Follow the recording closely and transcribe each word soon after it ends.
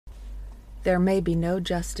There may be no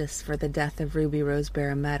justice for the death of Ruby Rose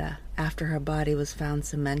Barrameda after her body was found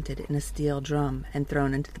cemented in a steel drum and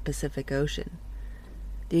thrown into the Pacific Ocean.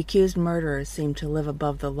 The accused murderers seem to live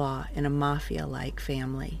above the law in a mafia-like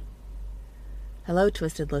family. Hello,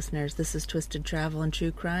 Twisted listeners. This is Twisted Travel and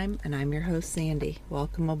True Crime, and I'm your host, Sandy.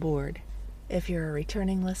 Welcome aboard. If you're a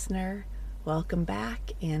returning listener, welcome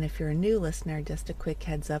back. And if you're a new listener, just a quick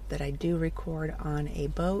heads up that I do record on a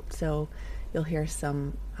boat, so you'll hear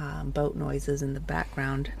some boat noises in the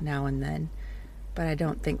background now and then, but I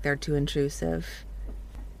don't think they're too intrusive.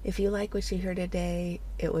 If you like what you hear today,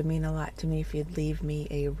 it would mean a lot to me if you'd leave me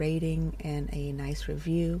a rating and a nice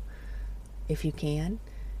review, if you can.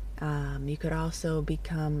 You could also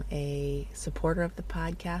become a supporter of the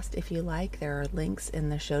podcast if you like. There are links in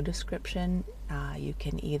the show description. You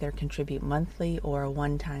can either contribute monthly or a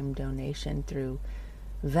one-time donation through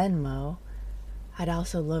Venmo. I'd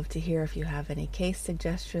also love to hear if you have any case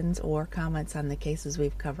suggestions or comments on the cases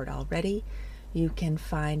we've covered already. You can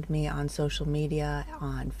find me on social media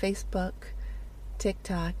on Facebook,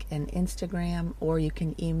 TikTok, and Instagram, or you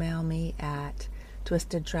can email me at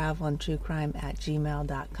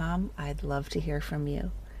twistedtravelandtruecrime@gmail.com. I'd love to hear from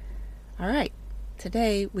you. All right,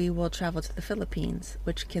 today we will travel to the Philippines,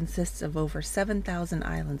 which consists of over 7,000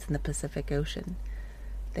 islands in the Pacific Ocean.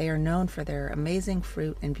 They are known for their amazing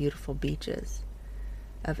fruit and beautiful beaches.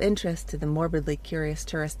 Of interest to the morbidly curious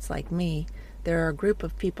tourists like me, there are a group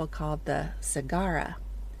of people called the Sagara.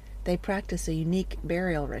 They practice a unique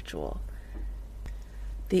burial ritual.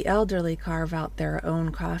 The elderly carve out their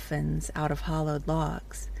own coffins out of hollowed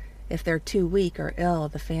logs. If they're too weak or ill,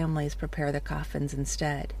 the families prepare the coffins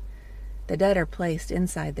instead. The dead are placed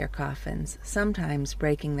inside their coffins, sometimes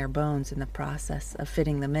breaking their bones in the process of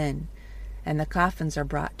fitting them in, and the coffins are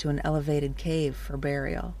brought to an elevated cave for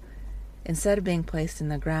burial. Instead of being placed in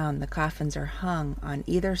the ground, the coffins are hung on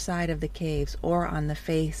either side of the caves or on the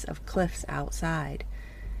face of cliffs outside,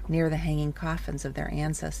 near the hanging coffins of their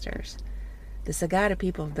ancestors. The Sagada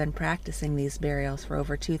people have been practicing these burials for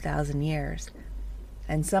over 2,000 years,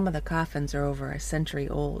 and some of the coffins are over a century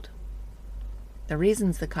old. The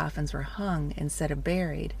reasons the coffins were hung instead of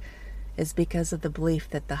buried is because of the belief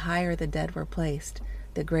that the higher the dead were placed,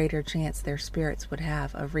 the greater chance their spirits would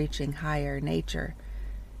have of reaching higher nature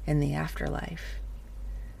in the afterlife.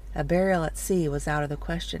 A burial at sea was out of the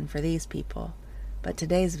question for these people, but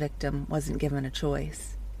today's victim wasn't given a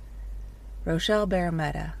choice. Rochelle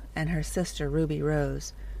Barrameda and her sister Ruby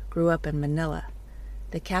Rose grew up in Manila,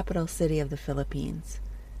 the capital city of the Philippines.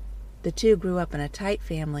 The two grew up in a tight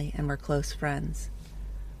family and were close friends.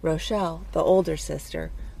 Rochelle, the older sister,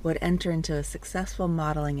 would enter into a successful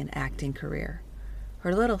modeling and acting career.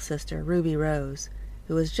 Her little sister, Ruby Rose,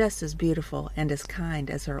 who was just as beautiful and as kind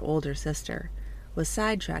as her older sister, was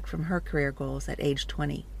sidetracked from her career goals at age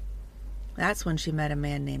 20. That's when she met a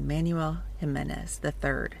man named Manuel Jimenez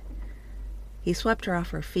III. He swept her off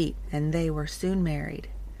her feet, and they were soon married.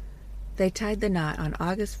 They tied the knot on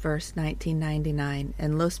August 1st, 1999,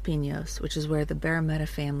 in Los Pinos, which is where the Barrameda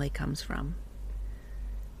family comes from.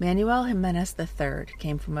 Manuel Jimenez III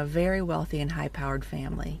came from a very wealthy and high-powered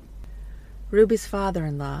family. Ruby's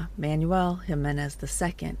father-in-law, Manuel Jimenez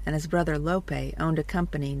II, and his brother Lope owned a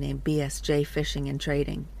company named BSJ Fishing and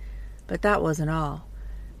Trading. But that wasn't all.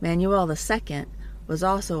 Manuel II was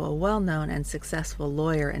also a well-known and successful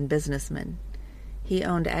lawyer and businessman. He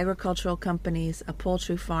owned agricultural companies, a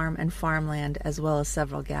poultry farm, and farmland, as well as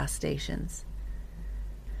several gas stations.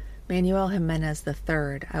 Manuel Jimenez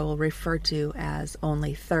III I will refer to as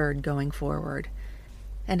only Third going forward,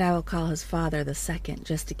 and I will call his father the Second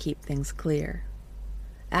just to keep things clear.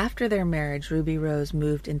 After their marriage, Ruby Rose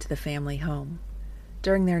moved into the family home.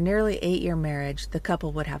 During their nearly 8-year marriage, the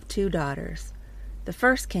couple would have 2 daughters. The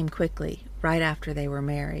first came quickly, right after they were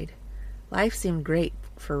married. Life seemed great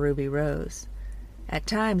for Ruby Rose. At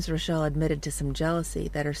times, Rochelle admitted to some jealousy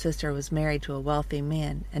that her sister was married to a wealthy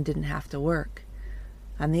man and didn't have to work.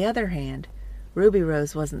 On the other hand, Ruby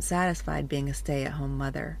Rose wasn't satisfied being a stay-at-home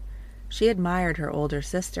mother. She admired her older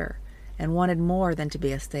sister and wanted more than to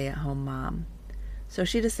be a stay-at-home mom. So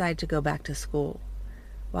she decided to go back to school.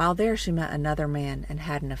 While there, she met another man and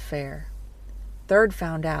had an affair. Third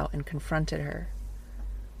found out and confronted her.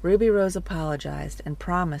 Ruby Rose apologized and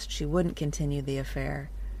promised she wouldn't continue the affair.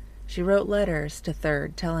 She wrote letters to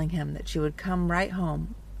Third telling him that she would come right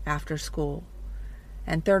home after school,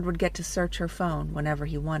 and Third would get to search her phone whenever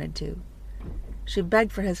he wanted to. She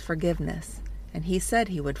begged for his forgiveness, and he said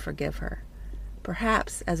he would forgive her.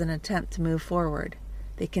 Perhaps as an attempt to move forward,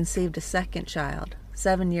 they conceived a second child,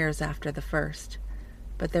 7 years after the first,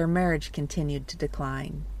 but their marriage continued to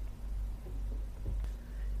decline.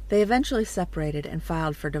 They eventually separated and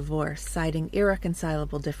filed for divorce, citing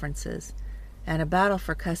irreconcilable differences, and a battle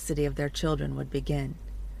for custody of their children would begin.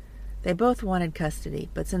 They both wanted custody,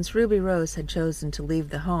 but since Ruby Rose had chosen to leave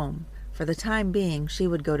the home, for the time being she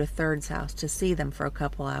would go to Third's house to see them for a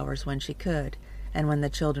couple hours when she could, and when the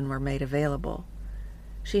children were made available.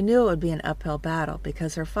 She knew it would be an uphill battle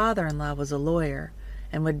because her father-in-law was a lawyer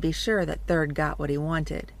and would be sure that Third got what he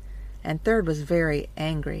wanted, and Third was very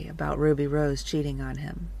angry about Ruby Rose cheating on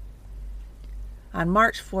him. On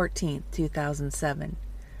March 14, 2007,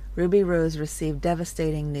 Ruby Rose received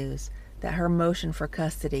devastating news that her motion for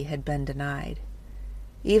custody had been denied.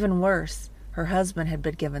 Even worse, her husband had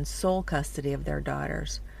been given sole custody of their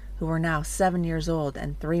daughters, who were now 7 years old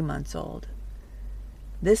and 3 months old.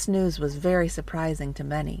 This news was very surprising to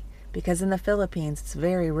many, because in the Philippines it's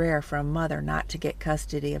very rare for a mother not to get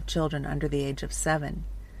custody of children under the age of 7.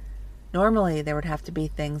 Normally there would have to be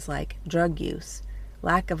things like drug use,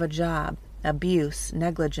 lack of a job, abuse,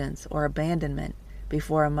 negligence, or abandonment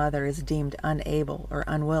before a mother is deemed unable or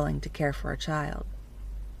unwilling to care for a child.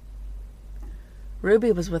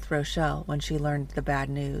 Ruby was with Rochelle when she learned the bad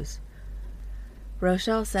news.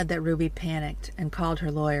 Rochelle said that Ruby panicked and called her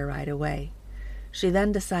lawyer right away. She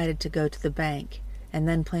then decided to go to the bank and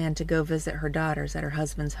then planned to go visit her daughters at her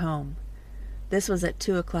husband's home. This was at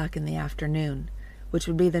 2 o'clock in the afternoon, which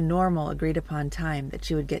would be the normal agreed-upon time that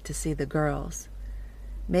she would get to see the girls.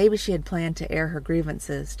 Maybe she had planned to air her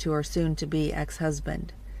grievances to her soon-to-be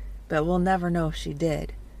ex-husband, but we'll never know if she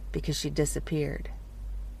did, because she disappeared.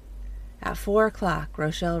 At 4 o'clock,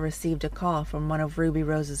 Rochelle received a call from one of Ruby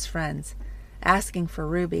Rose's friends, asking for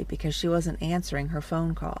Ruby because she wasn't answering her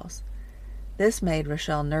phone calls. This made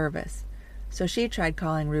Rochelle nervous, so she tried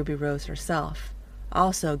calling Ruby Rose herself,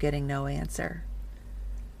 also getting no answer.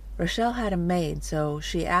 Rochelle had a maid, so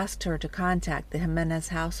she asked her to contact the Jimenez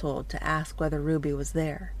household to ask whether Ruby was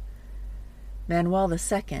there. Manuel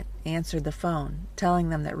II answered the phone, telling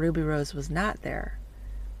them that Ruby Rose was not there.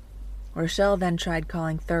 Rochelle then tried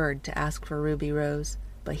calling Third to ask for Ruby Rose,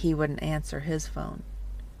 but he wouldn't answer his phone.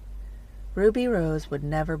 Ruby Rose would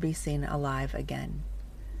never be seen alive again.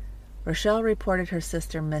 Rochelle reported her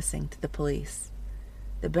sister missing to the police.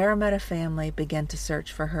 The Barrameda family began to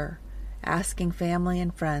search for her, asking family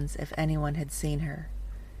and friends if anyone had seen her.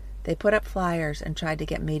 They put up flyers and tried to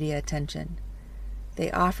get media attention.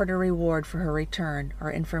 They offered a reward for her return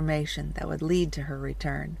or information that would lead to her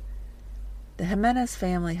return. The Jimenez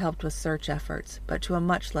family helped with search efforts, but to a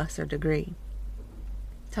much lesser degree.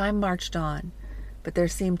 Time marched on, but there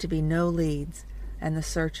seemed to be no leads, and the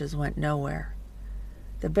searches went nowhere.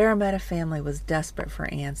 The Barrameda family was desperate for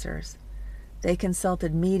answers. They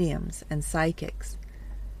consulted mediums and psychics.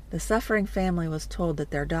 The suffering family was told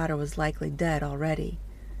that their daughter was likely dead already,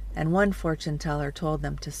 and one fortune teller told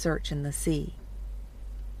them to search in the sea.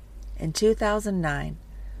 In 2009,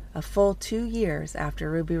 a full 2 years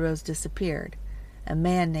after Ruby Rose disappeared, a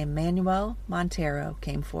man named Manuel Montero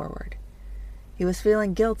came forward. He was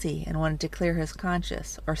feeling guilty and wanted to clear his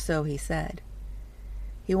conscience, or so he said.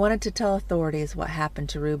 He wanted to tell authorities what happened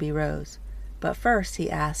to Ruby Rose, but first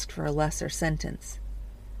he asked for a lesser sentence.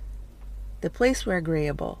 The police were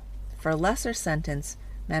agreeable. For a lesser sentence,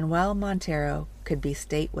 Manuel Montero could be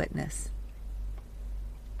state witness.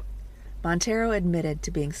 Montero admitted to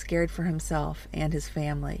being scared for himself and his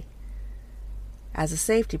family. As a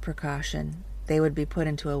safety precaution, they would be put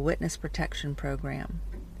into a witness protection program.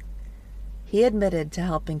 He admitted to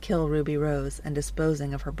helping kill Ruby Rose and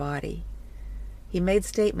disposing of her body. He made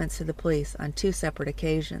statements to the police on 2 separate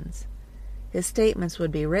occasions. His statements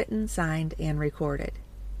would be written, signed, and recorded.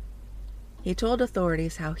 He told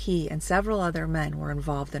authorities how he and several other men were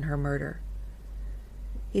involved in her murder.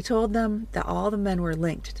 He told them that all the men were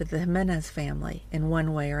linked to the Jimenez family in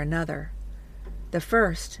one way or another. The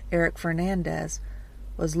first, Eric Fernandez,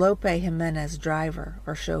 was Lope Jimenez's driver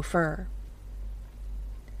or chauffeur.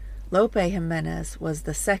 Lope Jimenez was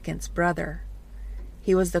the second's brother.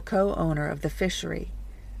 He was the co-owner of the fishery,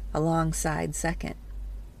 alongside Second.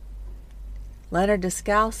 Leonard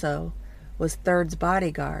Descalso was Third's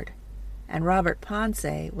bodyguard, and Robert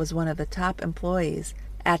Ponce was one of the top employees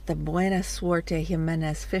at the Buena Suerte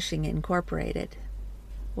Jimenez Fishing Incorporated.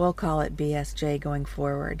 We'll call it BSJ going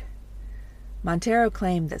forward. Montero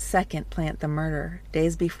claimed that Second planned the murder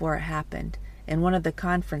days before it happened in one of the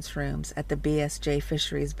conference rooms at the BSJ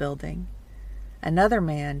Fisheries building. Another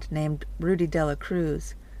man named Rudy de la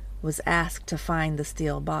Cruz was asked to find the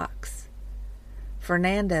steel box.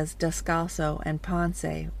 Fernandez, Descalso, and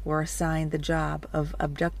Ponce were assigned the job of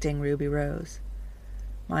abducting Ruby Rose.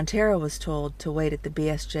 Montero was told to wait at the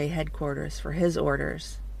BSJ headquarters for his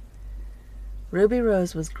orders. Ruby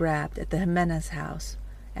Rose was grabbed at the Jimenez house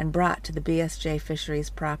and brought to the BSJ Fisheries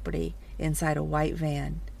property inside a white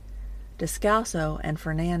van. Descalso and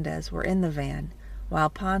Fernandez were in the van, while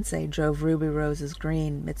Ponce drove Ruby Rose's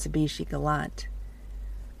green Mitsubishi Galant.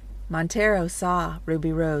 Montero saw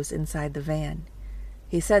Ruby Rose inside the van.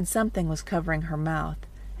 He said something was covering her mouth,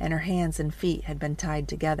 and her hands and feet had been tied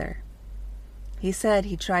together. He said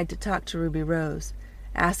he tried to talk to Ruby Rose,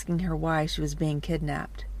 asking her why she was being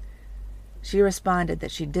kidnapped. She responded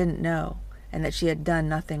that she didn't know and that she had done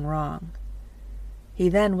nothing wrong. He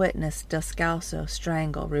then witnessed Descalso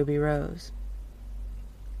strangle Ruby Rose.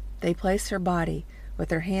 They placed her body, with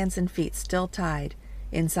her hands and feet still tied,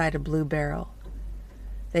 inside a blue barrel.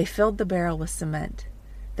 They filled the barrel with cement.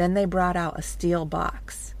 Then they brought out a steel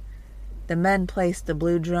box. The men placed the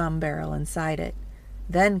blue drum barrel inside it,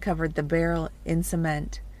 then covered the barrel in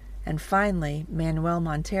cement, and finally Manuel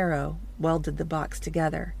Montero welded the box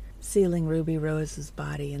together, sealing Ruby Rose's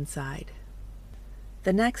body inside.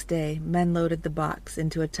 The next day, men loaded the box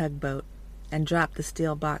into a tugboat and dropped the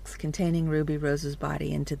steel box containing Ruby Rose's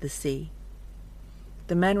body into the sea.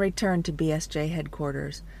 The men returned to BSJ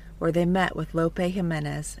headquarters, where they met with Lope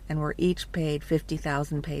Jimenez and were each paid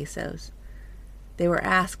 50,000 pesos. They were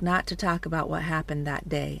asked not to talk about what happened that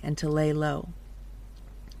day and to lay low.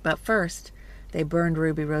 But first, they burned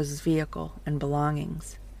Ruby Rose's vehicle and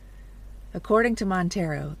belongings. According to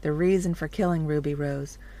Montero, the reason for killing Ruby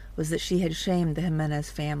Rose was that she had shamed the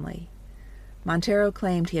Jimenez family. Montero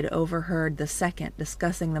claimed he had overheard the second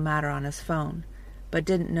discussing the matter on his phone, but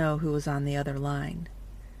didn't know who was on the other line.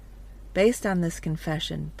 Based on this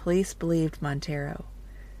confession, police believed Montero.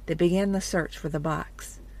 They began the search for the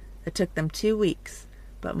box. It took them 2 weeks,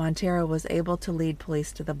 but Montero was able to lead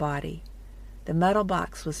police to the body. The metal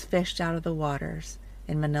box was fished out of the waters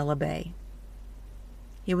in Manila Bay.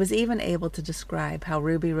 He was even able to describe how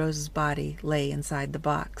Ruby Rose's body lay inside the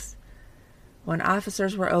box. When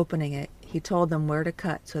officers were opening it, he told them where to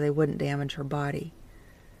cut so they wouldn't damage her body.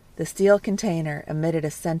 The steel container emitted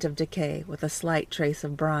a scent of decay with a slight trace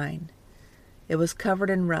of brine. It was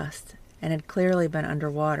covered in rust and had clearly been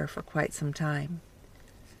underwater for quite some time.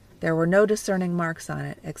 There were no discerning marks on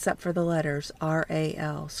it except for the letters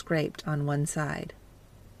RAL scraped on one side.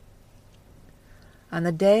 On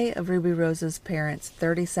the day of Ruby Rose's parents'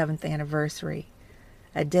 37th anniversary,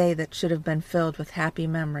 a day that should have been filled with happy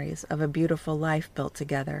memories of a beautiful life built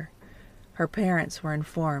together, her parents were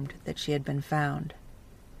informed that she had been found.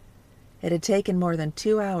 It had taken more than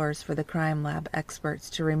 2 hours for the crime lab experts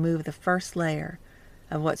to remove the first layer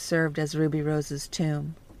of what served as Ruby Rose's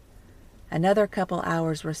tomb. Another couple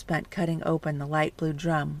hours were spent cutting open the light blue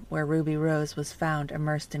drum where Ruby Rose was found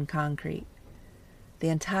immersed in concrete. The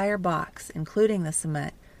entire box, including the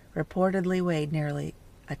cement, reportedly weighed nearly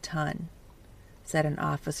a ton, said an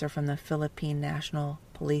officer from the Philippine National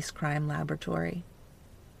Police Crime Laboratory.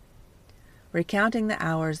 Recounting the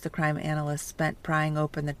hours the crime analysts spent prying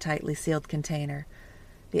open the tightly sealed container,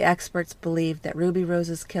 the experts believed that Ruby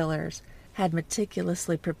Rose's killers had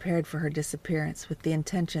meticulously prepared for her disappearance with the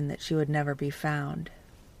intention that she would never be found.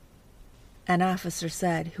 An officer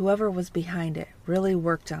said whoever was behind it really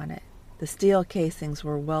worked on it. The steel casings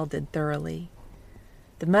were welded thoroughly.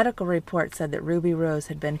 The medical report said that Ruby Rose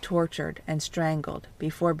had been tortured and strangled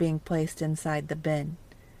before being placed inside the bin.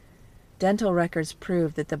 Dental records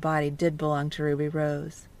proved that the body did belong to Ruby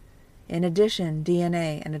Rose. In addition,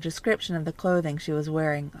 DNA and a description of the clothing she was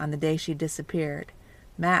wearing on the day she disappeared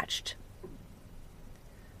matched.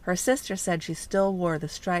 Her sister said she still wore the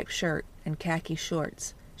striped shirt and khaki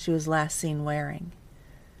shorts she was last seen wearing.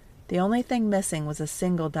 The only thing missing was a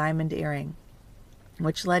single diamond earring,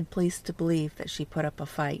 which led police to believe that she put up a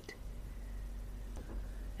fight.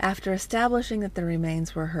 After establishing that the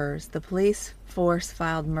remains were hers, the police force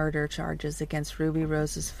filed murder charges against Ruby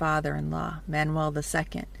Rose's father-in-law, Manuel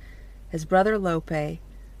II, his brother Lope,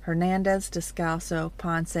 Hernandez, Descalso,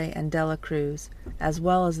 Ponce, and De La Cruz, as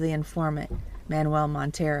well as the informant, Manuel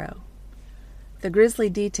Montero. The grisly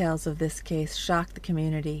details of this case shocked the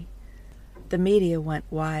community. The media went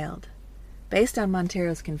wild. Based on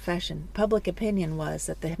Montero's confession, public opinion was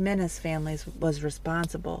that the Jimenez family was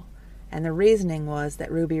responsible, and the reasoning was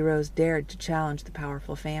that Ruby Rose dared to challenge the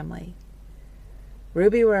powerful family.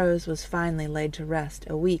 Ruby Rose was finally laid to rest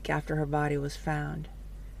a week after her body was found.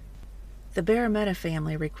 The Barrameda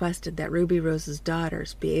family requested that Ruby Rose's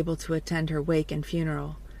daughters be able to attend her wake and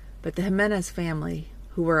funeral, but the Jimenez family,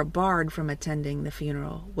 who were barred from attending the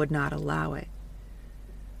funeral, would not allow it.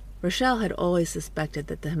 Rochelle had always suspected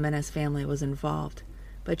that the Jimenez family was involved,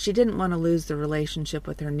 but she didn't want to lose the relationship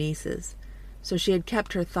with her nieces, so she had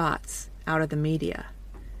kept her thoughts out of the media.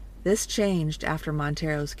 This changed after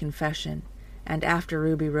Montero's confession and after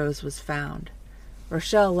Ruby Rose was found.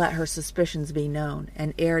 Rochelle let her suspicions be known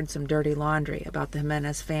and aired some dirty laundry about the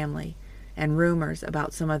Jimenez family and rumors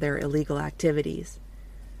about some of their illegal activities.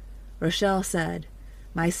 Rochelle said,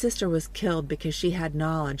 "My sister was killed because she had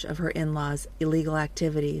knowledge of her in-laws' illegal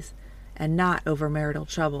activities and not over marital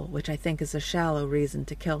trouble, which I think is a shallow reason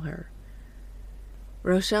to kill her."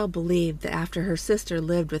 Rochelle believed that after her sister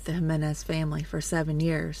lived with the Jimenez family for 7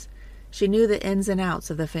 years, she knew the ins and outs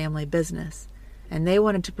of the family business, and they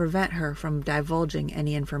wanted to prevent her from divulging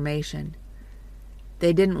any information.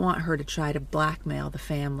 They didn't want her to try to blackmail the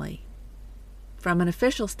family. From an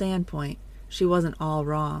official standpoint, she wasn't all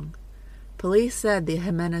wrong. Police said the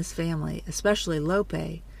Jimenez family, especially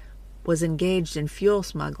Lope, was engaged in fuel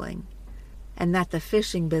smuggling, and that the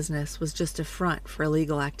fishing business was just a front for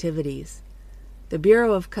illegal activities. The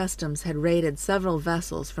Bureau of Customs had raided several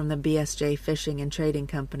vessels from the BSJ Fishing and Trading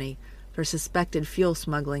Company for suspected fuel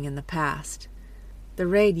smuggling in the past. The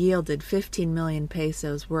raid yielded 15 million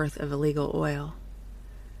pesos worth of illegal oil.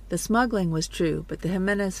 The smuggling was true, but the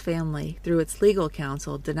Jimenez family, through its legal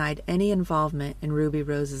counsel, denied any involvement in Ruby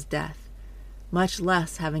Rose's death, much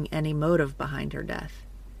less having any motive behind her death.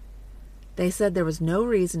 They said there was no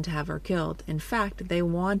reason to have her killed. In fact, they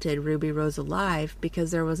wanted Ruby Rose alive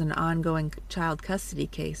because there was an ongoing child custody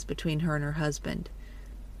case between her and her husband.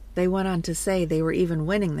 They went on to say they were even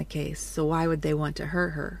winning the case, so why would they want to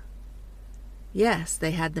hurt her? Yes,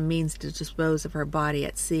 they had the means to dispose of her body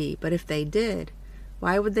at sea, but if they did,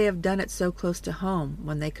 why would they have done it so close to home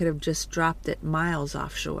when they could have just dropped it miles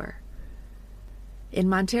offshore? In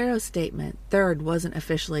Montero's statement, Third wasn't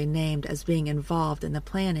officially named as being involved in the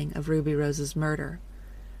planning of Ruby Rose's murder,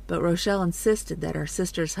 but Rochelle insisted that her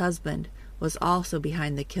sister's husband was also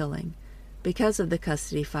behind the killing because of the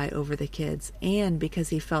custody fight over the kids and because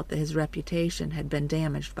he felt that his reputation had been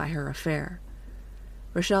damaged by her affair.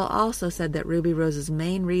 Rochelle also said that Ruby Rose's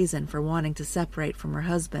main reason for wanting to separate from her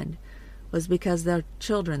husband was because their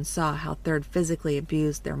children saw how Third physically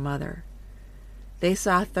abused their mother. They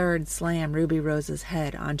saw Third slam Ruby Rose's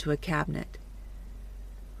head onto a cabinet.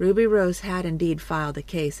 Ruby Rose had indeed filed a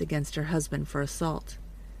case against her husband for assault.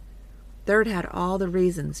 Third had all the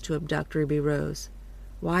reasons to abduct Ruby Rose.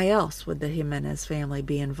 Why else would the Jimenez family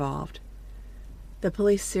be involved? The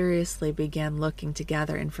police seriously began looking to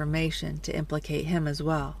gather information to implicate him as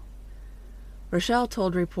well. Rochelle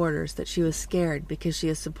told reporters that she was scared because she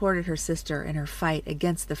had supported her sister in her fight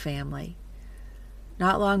against the family.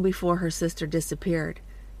 Not long before her sister disappeared,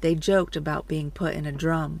 they joked about being put in a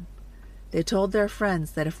drum. They told their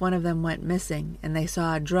friends that if one of them went missing and they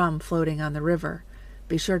saw a drum floating on the river,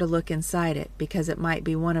 be sure to look inside it because it might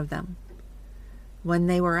be one of them. When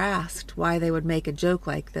they were asked why they would make a joke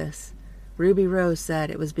like this, Ruby Rose said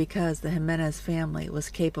it was because the Jimenez family was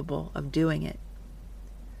capable of doing it.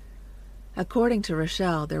 According to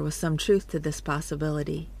Rochelle, there was some truth to this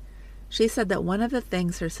possibility. She said that one of the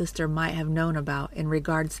things her sister might have known about in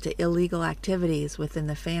regards to illegal activities within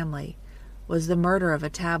the family was the murder of a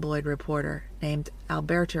tabloid reporter named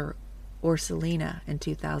Alberto Orsolina in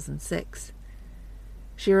 2006.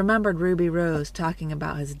 She remembered Ruby Rose talking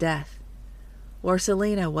about his death.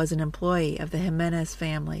 Orsolina was an employee of the Jimenez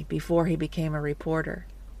family before he became a reporter.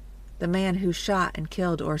 The man who shot and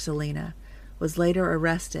killed Orsolina was later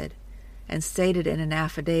arrested and stated in an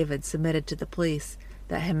affidavit submitted to the police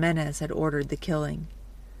that Jimenez had ordered the killing.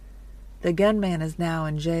 The gunman is now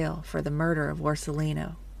in jail for the murder of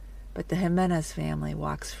Orsolino, but the Jimenez family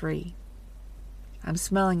walks free. I'm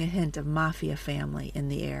smelling a hint of mafia family in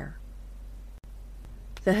the air.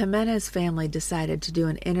 The Jimenez family decided to do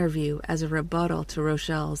an interview as a rebuttal to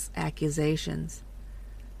Rochelle's accusations.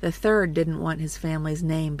 The Third didn't want his family's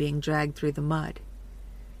name being dragged through the mud.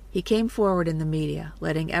 He came forward in the media,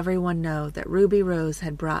 letting everyone know that Ruby Rose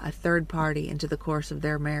had brought a third party into the course of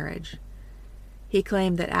their marriage. He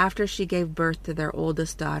claimed that after she gave birth to their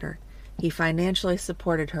oldest daughter, he financially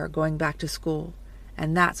supported her going back to school,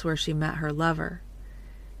 and that's where she met her lover.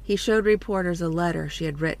 He showed reporters a letter she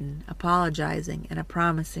had written, apologizing and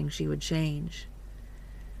promising she would change.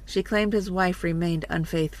 She claimed his wife remained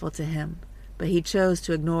unfaithful to him, but he chose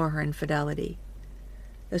to ignore her infidelity.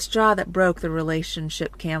 The straw that broke the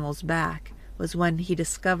relationship camel's back was when he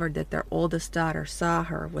discovered that their oldest daughter saw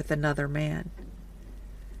her with another man.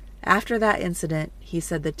 After that incident, he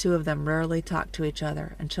said the two of them rarely talked to each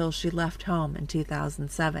other until she left home in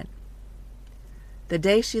 2007. The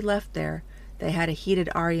day she left there, they had a heated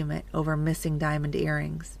argument over missing diamond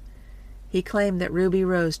earrings. He claimed that Ruby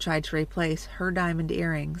Rose tried to replace her diamond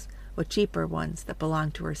earrings with cheaper ones that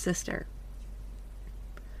belonged to her sister.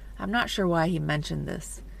 I'm not sure why he mentioned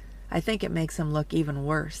this. I think it makes him look even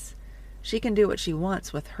worse. She can do what she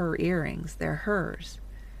wants with her earrings. They're hers.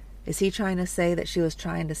 Is he trying to say that she was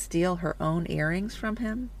trying to steal her own earrings from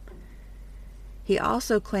him? He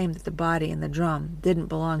also claimed that the body in the drum didn't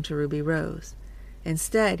belong to Ruby Rose.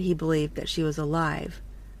 Instead, he believed that she was alive,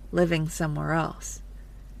 living somewhere else.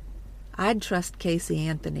 I'd trust Casey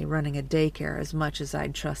Anthony running a daycare as much as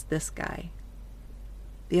I'd trust this guy.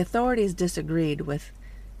 The authorities disagreed with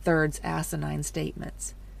Third's asinine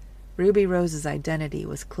statements. Ruby Rose's identity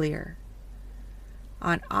was clear.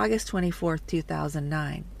 On August 24,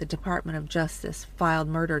 2009, the Department of Justice filed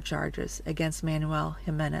murder charges against Manuel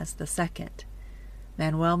Jimenez II,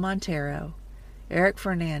 Manuel Montero, Eric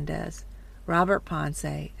Fernandez, Robert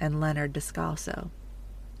Ponce, and Leonard Descalso.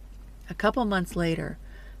 A couple months later,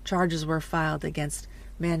 charges were filed against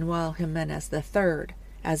Manuel Jimenez III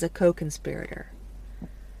as a co-conspirator.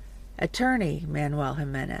 Attorney Manuel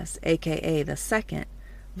Jimenez, a.k.a. the Second,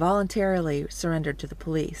 voluntarily surrendered to the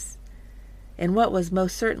police. In what was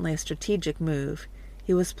most certainly a strategic move,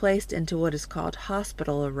 he was placed into what is called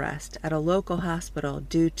hospital arrest at a local hospital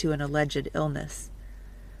due to an alleged illness.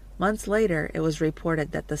 Months later, it was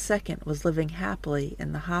reported that the Second was living happily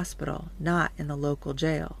in the hospital, not in the local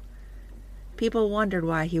jail. People wondered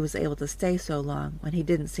why he was able to stay so long when he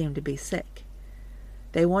didn't seem to be sick.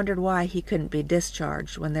 They wondered why he couldn't be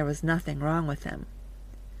discharged when there was nothing wrong with him.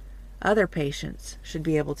 Other patients should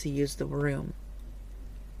be able to use the room.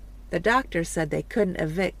 The doctors said they couldn't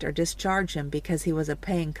evict or discharge him because he was a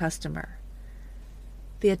paying customer.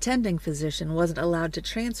 The attending physician wasn't allowed to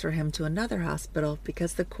transfer him to another hospital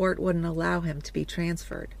because the court wouldn't allow him to be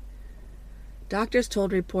transferred. Doctors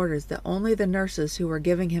told reporters that only the nurses who were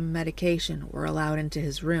giving him medication were allowed into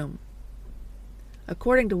his room.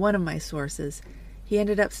 According to one of my sources, he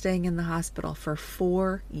ended up staying in the hospital for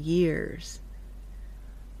 4 years.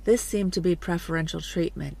 This seemed to be preferential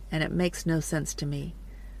treatment, and it makes no sense to me.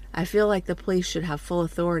 I feel like the police should have full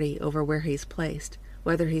authority over where he's placed,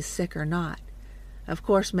 whether he's sick or not. Of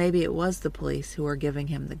course, maybe it was the police who were giving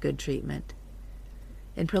him the good treatment.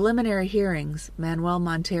 In preliminary hearings, Manuel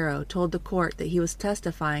Montero told the court that he was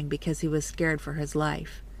testifying because he was scared for his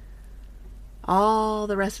life. All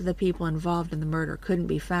the rest of the people involved in the murder couldn't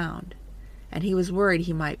be found, and he was worried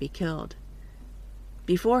he might be killed.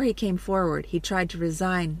 Before he came forward, he tried to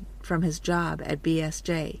resign from his job at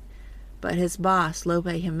BSJ, but his boss, Lope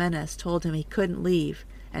Jimenez, told him he couldn't leave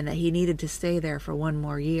and that he needed to stay there for 1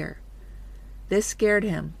 more year. This scared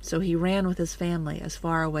him, so he ran with his family as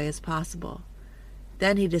far away as possible.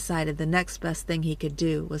 Then he decided the next best thing he could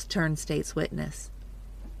do was turn state's witness.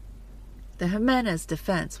 The Jimenez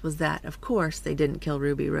defense was that, of course, they didn't kill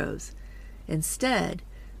Ruby Rose. Instead,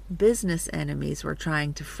 business enemies were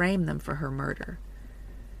trying to frame them for her murder.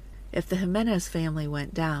 If the Jimenez family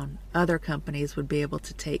went down, other companies would be able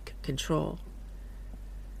to take control.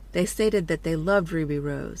 They stated that they loved Ruby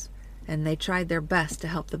Rose, and they tried their best to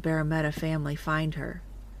help the Barrameda family find her.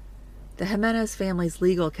 The Jimenez family's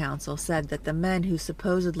legal counsel said that the men who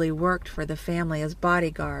supposedly worked for the family as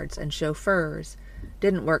bodyguards and chauffeurs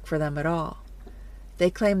didn't work for them at all. They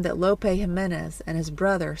claimed that Lope Jimenez and his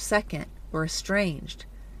brother, Second, were estranged.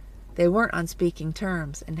 They weren't on speaking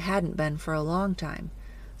terms and hadn't been for a long time,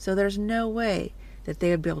 so there's no way that they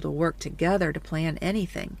would be able to work together to plan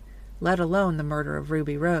anything, let alone the murder of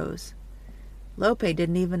Ruby Rose. Lope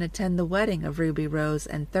didn't even attend the wedding of Ruby Rose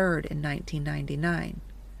and Third in 1999.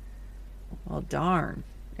 Well, darn.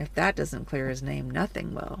 If that doesn't clear his name,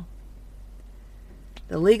 nothing will.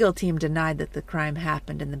 The legal team denied that the crime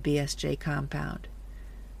happened in the BSJ compound.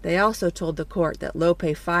 They also told the court that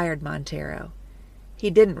Lope fired Montero. He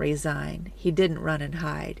didn't resign. He didn't run and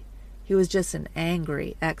hide. He was just an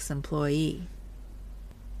angry ex-employee.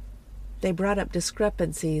 They brought up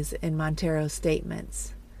discrepancies in Montero's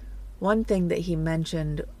statements. One thing that he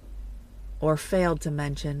mentioned, or failed to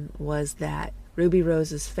mention, was that Ruby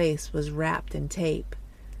Rose's face was wrapped in tape.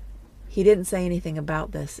 He didn't say anything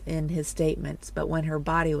about this in his statements, but when her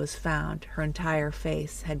body was found, her entire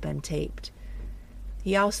face had been taped.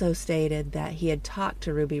 He also stated that he had talked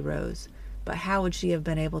to Ruby Rose, but how would she have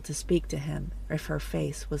been able to speak to him if her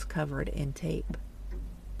face was covered in tape?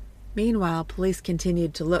 Meanwhile, police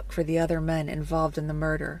continued to look for the other men involved in the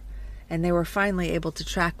murder, and they were finally able to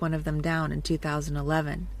track one of them down in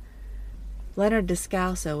 2011. Leonard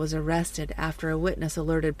Descalso was arrested after a witness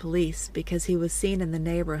alerted police because he was seen in the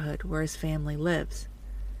neighborhood where his family lives.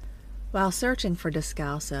 While searching for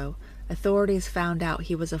Descalso, authorities found out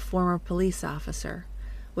he was a former police officer,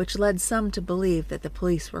 which led some to believe that the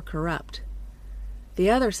police were corrupt. The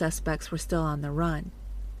other suspects were still on the run.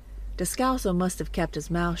 Descalso must have kept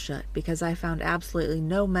his mouth shut because I found absolutely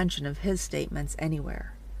no mention of his statements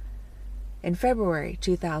anywhere. In February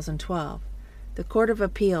 2012, The Court of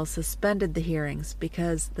Appeals suspended the hearings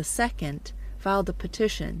because the second filed a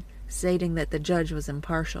petition stating that the judge was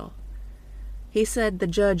impartial. He said the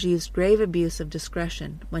judge used grave abuse of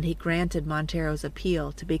discretion when he granted Montero's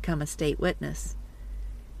appeal to become a state witness.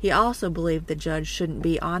 He also believed the judge shouldn't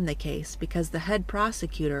be on the case because the head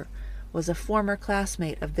prosecutor was a former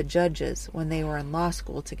classmate of the judge's when they were in law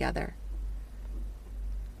school together.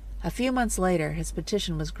 A few months later, his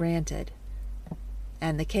petition was granted,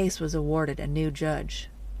 and the case was awarded a new judge.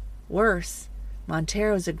 Worse,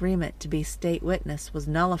 Montero's agreement to be state witness was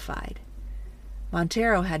nullified.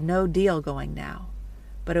 Montero had no deal going now,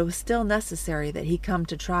 but it was still necessary that he come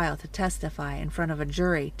to trial to testify in front of a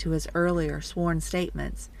jury to his earlier sworn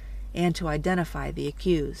statements and to identify the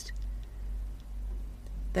accused.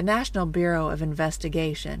 The National Bureau of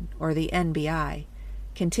Investigation, or the NBI,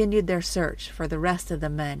 continued their search for the rest of the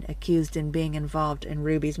men accused in being involved in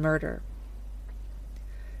Ruby's murder.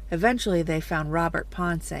 Eventually they found Robert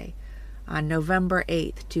Ponce on November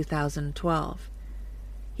 8, 2012.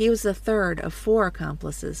 He was the third of 4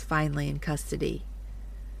 accomplices finally in custody.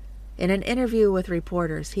 In an interview with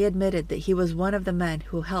reporters, he admitted that he was one of the men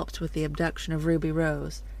who helped with the abduction of Ruby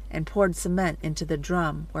Rose and poured cement into the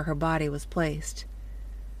drum where her body was placed.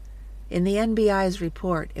 In the NBI's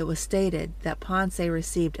report, it was stated that Ponce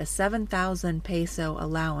received a 7,000 peso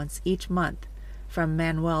allowance each month from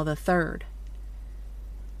Manuel III.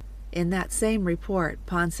 In that same report,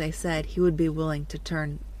 Ponce said he would be willing to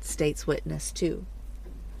turn state's witness too.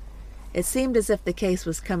 It seemed as if the case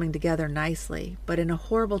was coming together nicely, but in a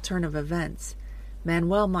horrible turn of events,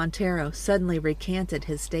 Manuel Montero suddenly recanted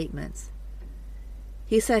his statements.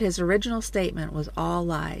 He said his original statement was all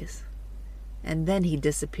lies, and then he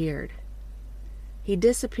disappeared. He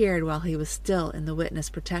disappeared while he was still in the witness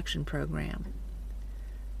protection program.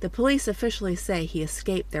 The police officially say he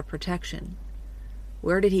escaped their protection.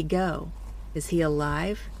 Where did he go? Is he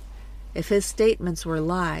alive? If his statements were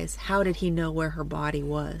lies, how did he know where her body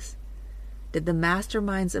was? Did the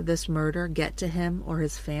masterminds of this murder get to him or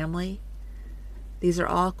his family? These are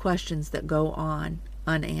all questions that go on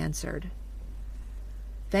unanswered.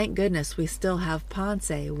 Thank goodness we still have Ponce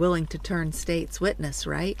willing to turn state's witness,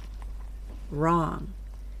 right? Wrong.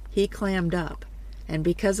 He clammed up, and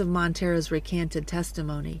because of Montero's recanted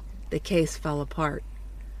testimony, the case fell apart.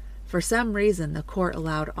 For some reason, the court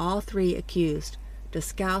allowed all 3 accused,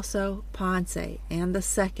 Descalso, Ponce, and the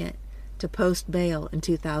second, to post bail in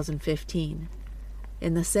 2015.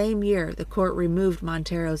 In the same year, the court removed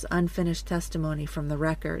Montero's unfinished testimony from the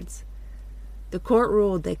records. The court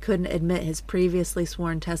ruled they couldn't admit his previously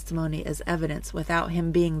sworn testimony as evidence without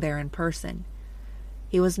him being there in person.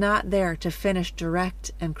 He was not there to finish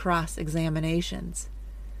direct and cross-examinations.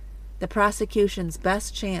 The prosecution's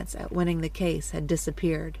best chance at winning the case had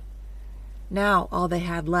disappeared. Now all they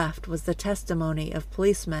had left was the testimony of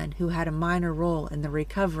policemen who had a minor role in the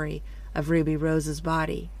recovery of Ruby Rose's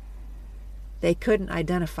body. They couldn't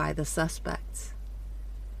identify the suspects.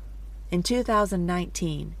 In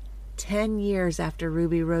 2019, 10 years after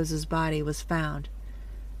Ruby Rose's body was found,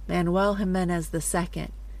 Manuel Jimenez II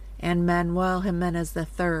and Manuel Jimenez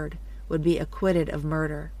III would be acquitted of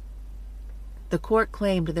murder. The court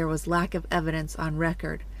claimed there was lack of evidence on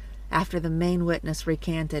record after the main witness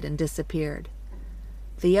recanted and disappeared.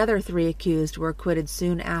 The other 3 accused were acquitted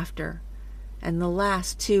soon after, and the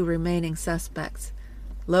last 2 remaining suspects,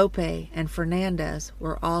 Lope and Fernandez,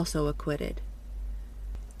 were also acquitted.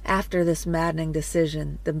 After this maddening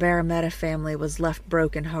decision, the Barrameda family was left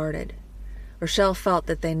broken-hearted. Rochelle felt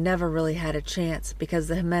that they never really had a chance because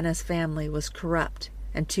the Jimenez family was corrupt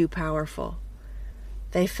and too powerful.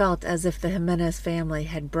 They felt as if the Jimenez family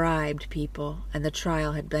had bribed people and the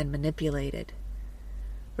trial had been manipulated.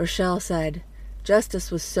 Rochelle said,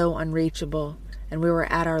 "Justice was so unreachable, and we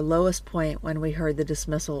were at our lowest point when we heard the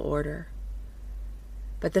dismissal order."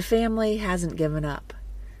 But the family hasn't given up.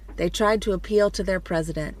 They tried to appeal to their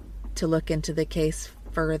president to look into the case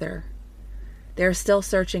further. They are still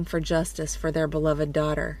searching for justice for their beloved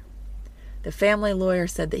daughter. The family lawyer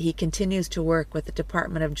said that he continues to work with the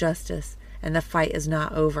Department of Justice and the fight is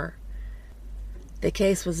not over. The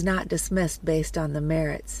case was not dismissed based on the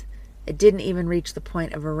merits. It didn't even reach the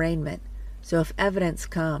point of arraignment, so if evidence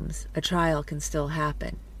comes, a trial can still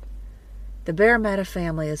happen. The Barrameda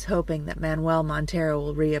family is hoping that Manuel Montero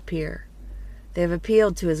will reappear. They have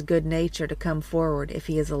appealed to his good nature to come forward if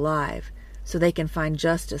he is alive, so they can find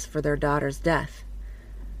justice for their daughter's death.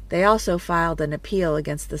 They also filed an appeal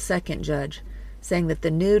against the second judge, saying that the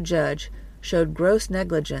new judge showed gross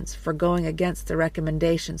negligence for going against the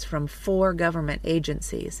recommendations from 4 government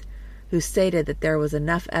agencies, who stated that there was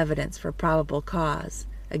enough evidence for probable cause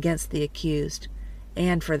against the accused,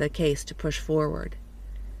 and for the case to push forward.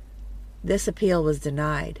 This appeal was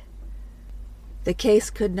denied. The case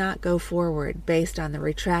could not go forward based on the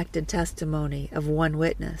retracted testimony of one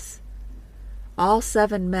witness. All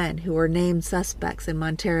 7 men who were named suspects in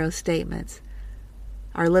Montero's statements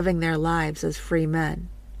are living their lives as free men.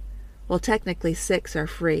 While technically 6 are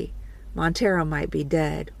free, Montero might be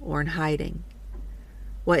dead or in hiding.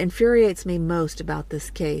 What infuriates me most about this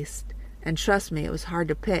case, and trust me, it was hard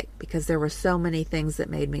to pick because there were so many things that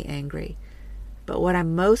made me angry, but what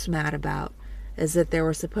I'm most mad about is that there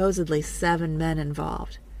were supposedly 7 men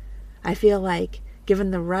involved. I feel like,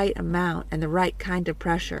 given the right amount and the right kind of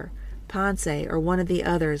pressure, Ponce or one of the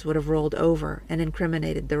others would have rolled over and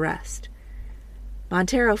incriminated the rest.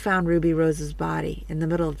 Montero found Ruby Rose's body in the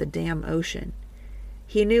middle of the damn ocean.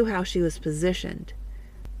 He knew how she was positioned.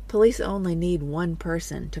 Police only need one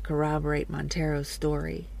person to corroborate Montero's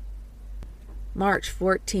story. March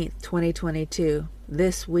 14th, 2022,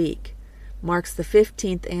 this week, marks the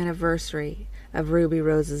 15th anniversary of Ruby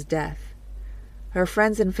Rose's death. Her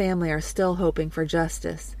friends and family are still hoping for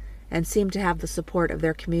justice and seem to have the support of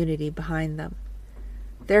their community behind them.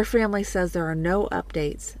 Their family says there are no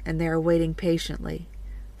updates and they are waiting patiently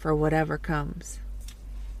for whatever comes.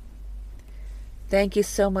 Thank you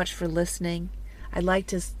so much for listening. I'd like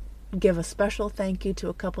to give a special thank you to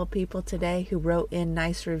a couple of people today who wrote in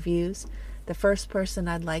nice reviews. The first person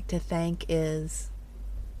I'd like to thank is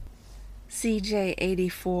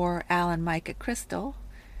CJ84 Alan Micah Crystal,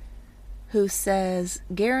 who says,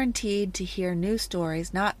 guaranteed to hear new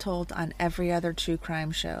stories not told on every other true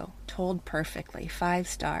crime show. Told perfectly. 5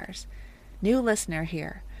 stars. New listener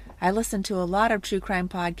here. I listen to a lot of true crime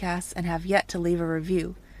podcasts and have yet to leave a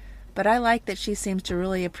review, but I like that she seems to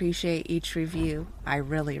really appreciate each review. I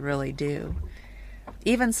really, really do.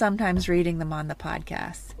 Even sometimes reading them on the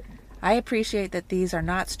podcast. I appreciate that these are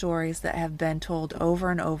not stories that have been told over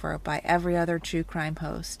and over by every other true crime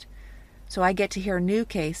host. So I get to hear new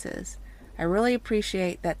cases. I really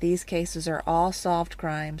appreciate that these cases are all solved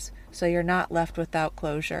crimes, so you're not left without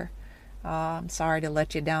closure. I'm sorry to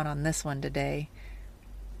let you down on this one today.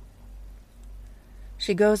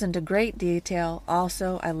 She goes into great detail.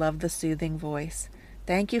 Also, I love the soothing voice.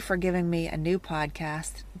 Thank you for giving me a new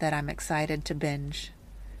podcast that I'm excited to binge.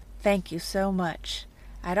 Thank you so much.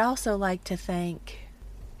 I'd also like to thank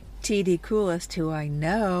TD Coolest, who I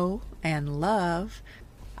know and love.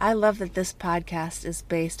 I love that this podcast is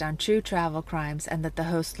based on true travel crimes and that the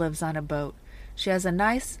host lives on a boat. She has a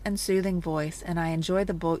nice and soothing voice, and I enjoy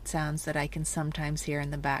the boat sounds that I can sometimes hear in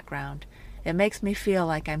the background. It makes me feel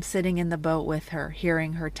like I'm sitting in the boat with her,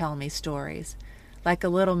 hearing her tell me stories. Like a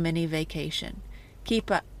little mini vacation. Keep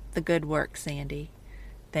up the good work, Sandy.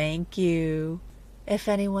 Thank you. If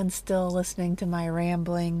anyone's still listening to my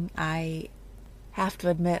rambling, I have to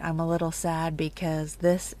admit I'm a little sad because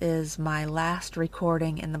this is my last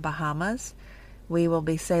recording in the Bahamas. We will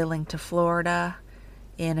be sailing to Florida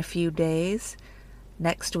in a few days.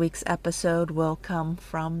 Next week's episode will come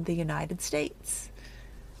from the United States.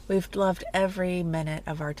 We've loved every minute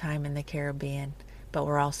of our time in the Caribbean, but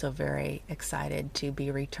we're also very excited to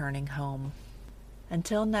be returning home.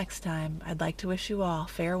 Until next time, I'd like to wish you all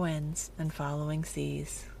fair winds and following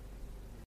seas.